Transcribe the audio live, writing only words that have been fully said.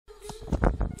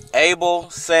Abel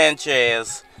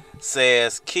Sanchez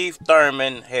says Keith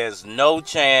Thurman has no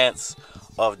chance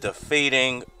of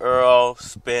defeating Errol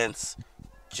Spence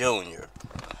Jr.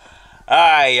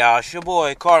 Alright, y'all. It's your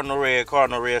boy Cardinal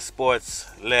Red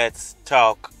Sports. Let's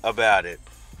talk about it.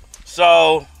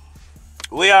 So,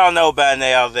 we all know by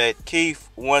now that Keith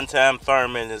one-time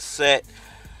Thurman is set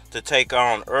to take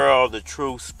on Errol the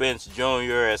True Spence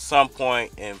Jr. at some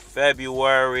point in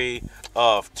February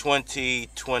of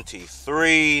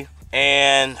 2023.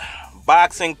 And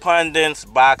boxing pundits,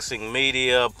 boxing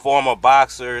media, former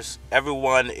boxers,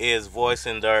 everyone is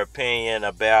voicing their opinion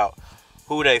about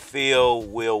who they feel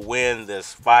will win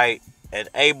this fight. And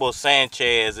Abel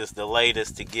Sanchez is the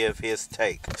latest to give his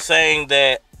take, saying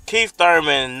that Keith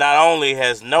Thurman not only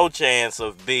has no chance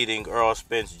of beating Errol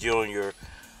Spence Jr.,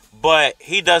 but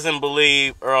he doesn't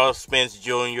believe Errol Spence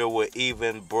Jr. will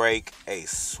even break a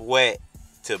sweat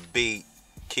to beat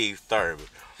Keith Thurman.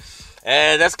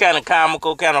 And that's kind of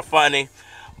comical, kind of funny,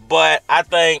 but I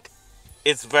think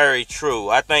it's very true.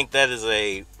 I think that is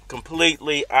a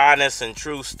completely honest and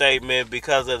true statement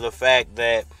because of the fact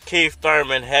that Keith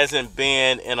Thurman hasn't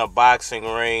been in a boxing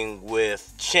ring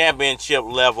with championship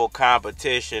level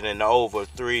competition in over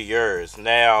 3 years.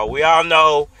 Now, we all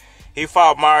know he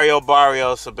fought Mario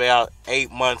Barrios about 6 or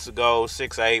 8 months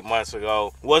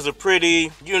ago. Was a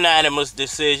pretty unanimous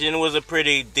decision. It was a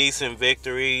pretty decent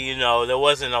victory. You know, there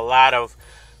wasn't a lot of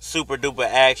super duper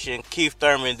action. Keith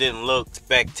Thurman didn't look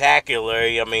spectacular.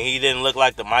 I mean, he didn't look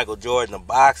like the Michael Jordan of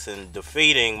boxing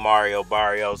defeating Mario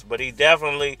Barrios, but he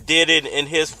definitely did it in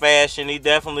his fashion. He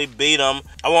definitely beat him.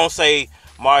 I won't say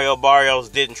Mario Barrios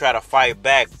didn't try to fight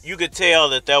back. You could tell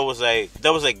that there was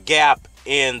a gap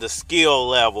in the skill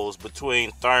levels between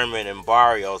Thurman and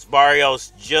Barrios.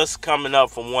 Barrios just coming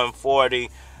up from 140.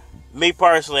 Me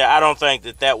personally, I don't think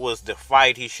that was the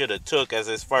fight he should have took as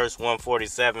his first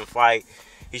 147 fight.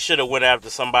 He should have went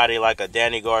after somebody like a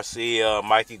Danny Garcia,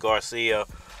 Mikey Garcia,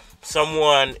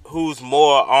 someone who's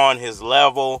more on his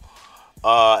level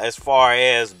as far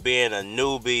as being a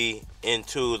newbie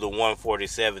into the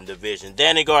 147 division.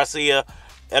 Danny Garcia,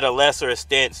 at a lesser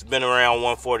extent, has been around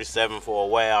 147 for a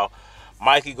while.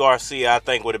 Mikey Garcia, I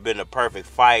think, would have been the perfect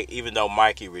fight, even though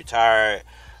Mikey retired.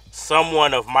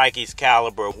 Someone of Mikey's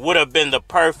caliber would have been the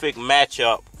perfect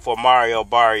matchup for Mario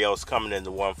Barrios coming into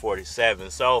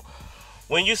 147. So,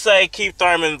 when you say Keith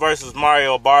Thurman versus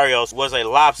Mario Barrios was a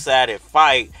lopsided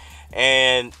fight,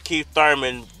 and Keith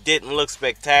Thurman didn't look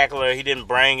spectacular, he didn't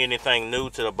bring anything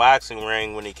new to the boxing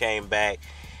ring when he came back.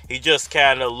 He just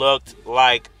kind of looked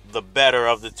like the better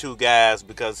of the two guys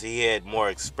because he had more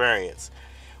experience.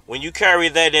 When you carry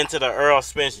that into the Errol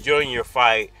Spence Jr.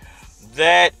 fight,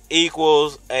 that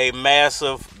equals a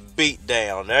massive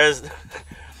beatdown.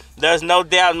 There's no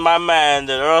doubt in my mind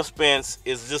that Errol Spence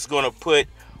is just going to put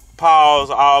paws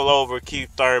all over Keith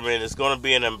Thurman. It's going to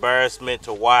be an embarrassment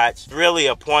to watch. Really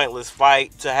a pointless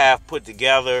fight to have put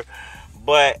together.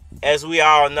 But as we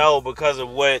all know, because of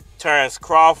what TERENCE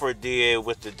CRAWFORD did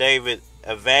with the David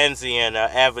Avanesyan, or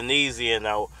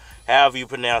however you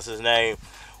pronounce his name,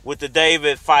 with the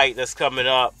David fight that's coming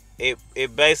up,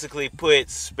 it basically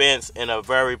puts Spence in a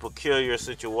very peculiar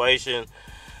situation.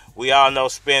 We all know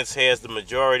Spence has the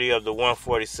majority of the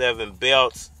 147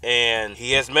 belts, and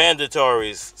he has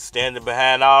mandatories standing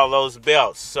behind all those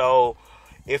belts. So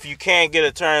if you can't get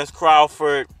a TERENCE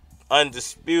CRAWFORD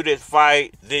undisputed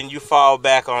fight, then you fall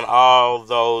back on all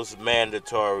those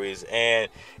mandatories. And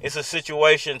it's a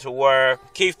situation to where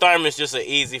Keith Thurman is just an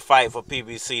easy fight for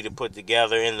PBC to put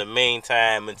together in the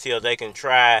meantime until they can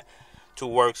try to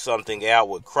work something out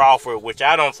with Crawford, which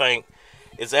I don't think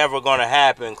is ever going to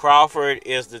happen. Crawford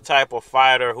is the type of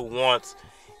fighter who wants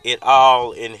it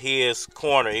all in his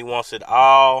corner. He wants it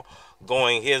all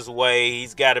going his way.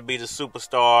 He's got to be the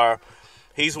superstar.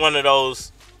 He's one of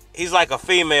those. He's like a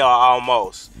female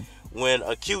almost. When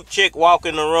a cute chick walk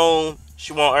in the room,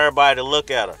 she want everybody to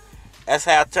look at her. That's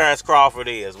how TERENCE CRAWFORD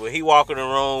is. When he walk in the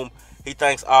room, he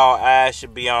thinks all eyes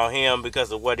should be on him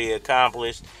because of what he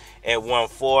accomplished at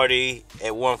 140.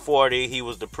 At 140, he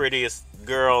was the prettiest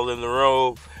girl in the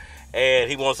room, and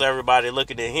he wants everybody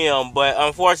looking at him. But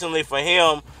unfortunately for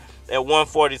him, at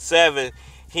 147,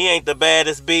 he ain't the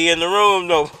baddest bee in the room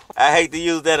no more. I hate to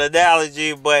use that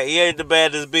analogy, but he ain't the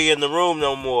baddest bee in the room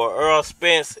no more. Errol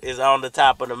Spence is on the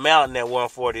top of the mountain at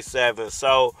 147.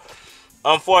 So,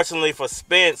 unfortunately for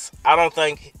Spence, I don't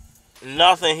think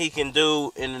nothing he can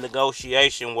do in the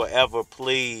negotiation will ever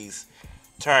please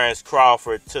TERENCE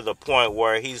CRAWFORD to the point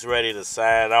where he's ready to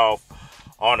sign off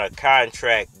on a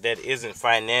contract that isn't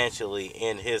financially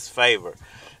in his favor.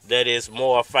 that is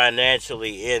more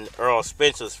financially in Errol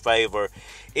Spence's favor,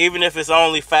 even if it's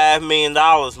only $5 million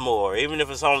more, even if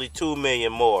it's only $2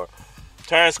 million more.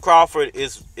 Terence Crawford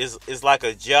is like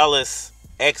a jealous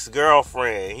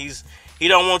ex-girlfriend. He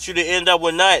don't want you to end up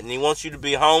with nothing. He wants you to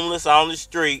be homeless on the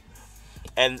street,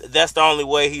 and that's the only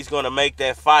way he's going to make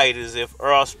that fight, is if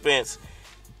Errol Spence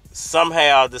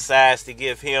somehow decides to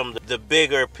give him the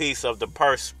bigger piece of the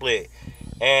purse split.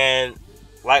 And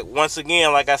once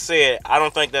again, like I said, I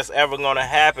don't think that's ever going to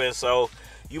happen. So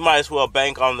you might as well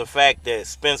bank on the fact that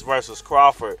Spence versus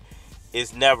Crawford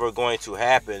is never going to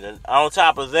happen. And on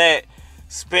top of that,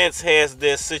 Spence has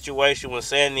this situation with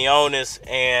Stanionis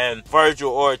and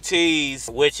Virgil Ortiz,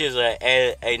 which is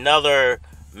another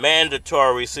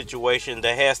mandatory situation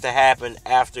that has to happen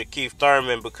after Keith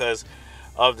Thurman, because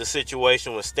of the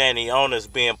situation with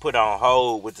Stanionis being put on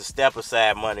hold with the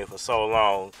step-aside money for so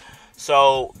long.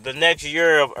 So the next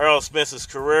year of Errol Spence's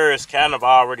career is kind of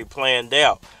already planned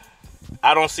out.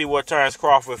 I don't see where Terence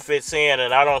Crawford fits in,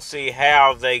 and I don't see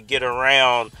how they get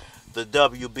around the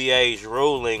WBA's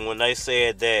ruling when they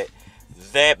said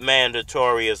that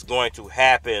mandatory is going to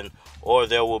happen or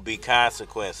there will be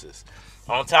consequences.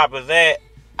 On top of that,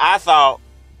 I thought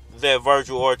that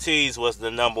Virgil Ortiz was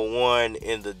the number one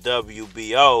in the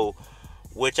WBO,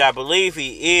 which I believe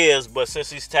he is, but since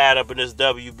he's tied up in this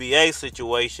WBA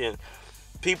situation,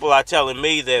 people are telling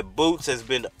me that Boots has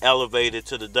been elevated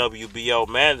to the WBO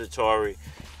mandatory,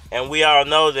 and we all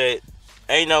know that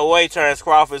ain't no way Terence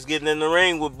Crawford's getting in the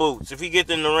ring with Boots. If he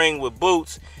gets in the ring with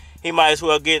Boots, he might as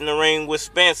well get in the ring with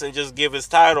Spence and just give his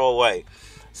title away.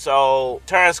 So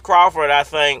Terence Crawford, I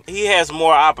think he has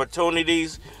more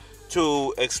opportunities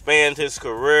to expand his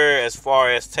career as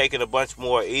far as taking a bunch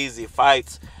more easy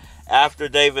fights. After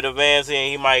David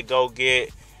Avanesyan, he might go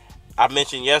get, I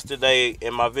mentioned yesterday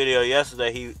in my video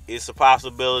yesterday, it's a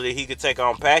possibility he could take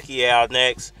on Pacquiao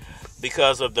next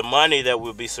because of the money that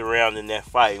will be surrounding that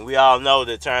fight. And we all know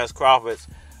that Terence Crawford's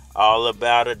all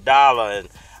about a dollar, and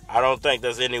I don't think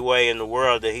there's any way in the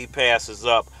world that he passes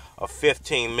up a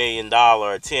 $15 million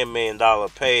or $10 million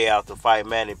payout to fight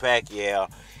Manny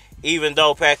Pacquiao. Even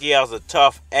though Pacquiao's a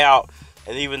tough out,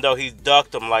 and even though he's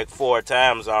ducked him like 4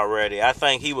 times already, I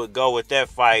think he would go with that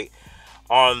fight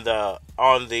on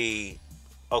the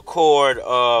accord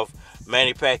of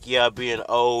Manny Pacquiao being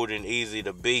old and easy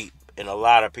to beat in a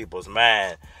lot of people's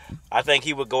mind. I think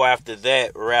he would go after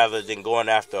that rather than going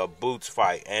after a Boots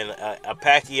fight. And a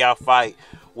Pacquiao fight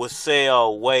would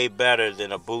sell way better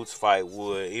than a Boots fight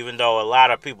would. Even though a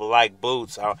lot of people like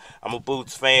Boots, I'm a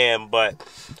Boots fan, but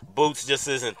Boots just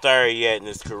isn't there yet in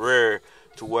his career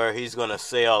to where he's going to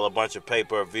sell a bunch of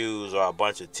pay-per-views or a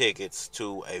bunch of tickets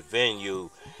to a venue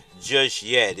just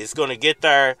yet. It's going to get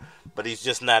there, but he's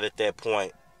just not at that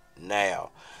point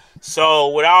now. So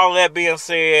with all that being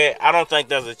said, I don't think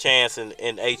there's a chance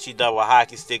in HE double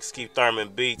hockey sticks Keith Thurman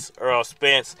beats Errol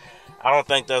Spence. I don't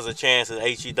think there's a chance in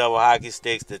HE double hockey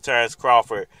sticks that Terence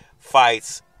Crawford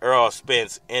fights Errol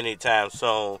Spence anytime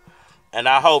soon. And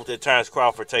I hope that Terence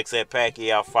Crawford takes that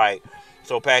Pacquiao fight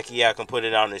so Pacquiao can put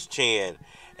it on his chin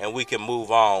and we can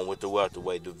move on with the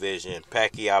welterweight division.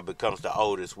 Pacquiao becomes the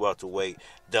oldest welterweight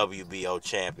WBO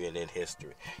champion in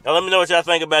history. Now let me know what y'all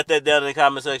think about that down in the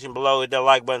comment section below. Hit that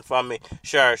like button for me.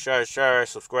 Share.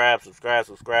 Subscribe.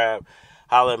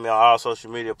 Holler at me on all social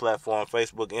media platforms,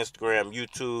 Facebook, Instagram,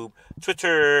 YouTube,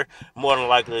 Twitter. More than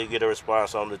likely to get a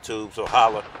response on the tube, so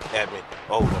holler at me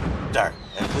over there.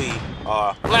 And we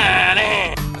are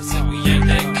lining.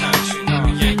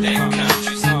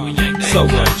 So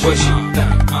what you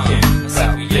think?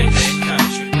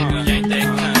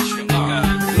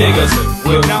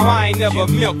 Now I ain't never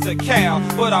milked a cow,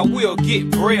 but I will get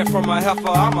bread from a heifer.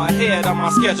 I'm ahead on my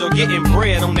schedule, getting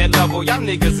bread on that level. Y'all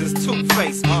niggas is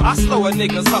two-faced. I slow a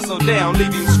nigga's hustle down,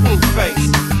 leave him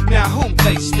screw-faced. Now who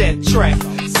laced that track?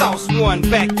 Sauce one,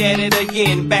 back at it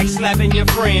again, backslapping your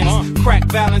friends. Crack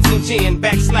balance and gin,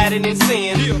 backsliding in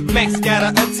sin. Max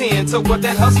gotta attend to what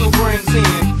that hustle brings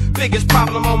in. Biggest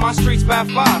problem on my streets by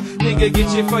far. Nigga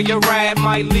get you for your ride,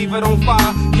 might leave it on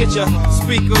fire. Get your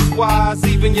speakers wise,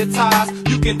 even your tires.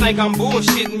 You can think I'm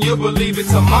bullshitting, you'll believe it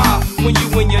tomorrow. When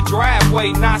you in your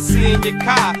driveway, not seeing your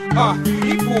car.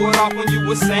 He pulled off when you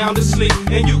was sound asleep.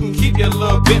 And you can keep your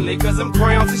little Bentley, cause them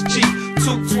crowns is cheap.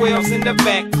 212s in the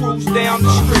back, cruise down the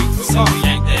street. So we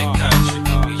ain't that country,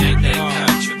 we ain't that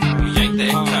country, we ain't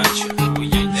that country, we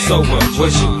ain't that country. So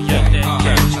what you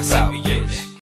think?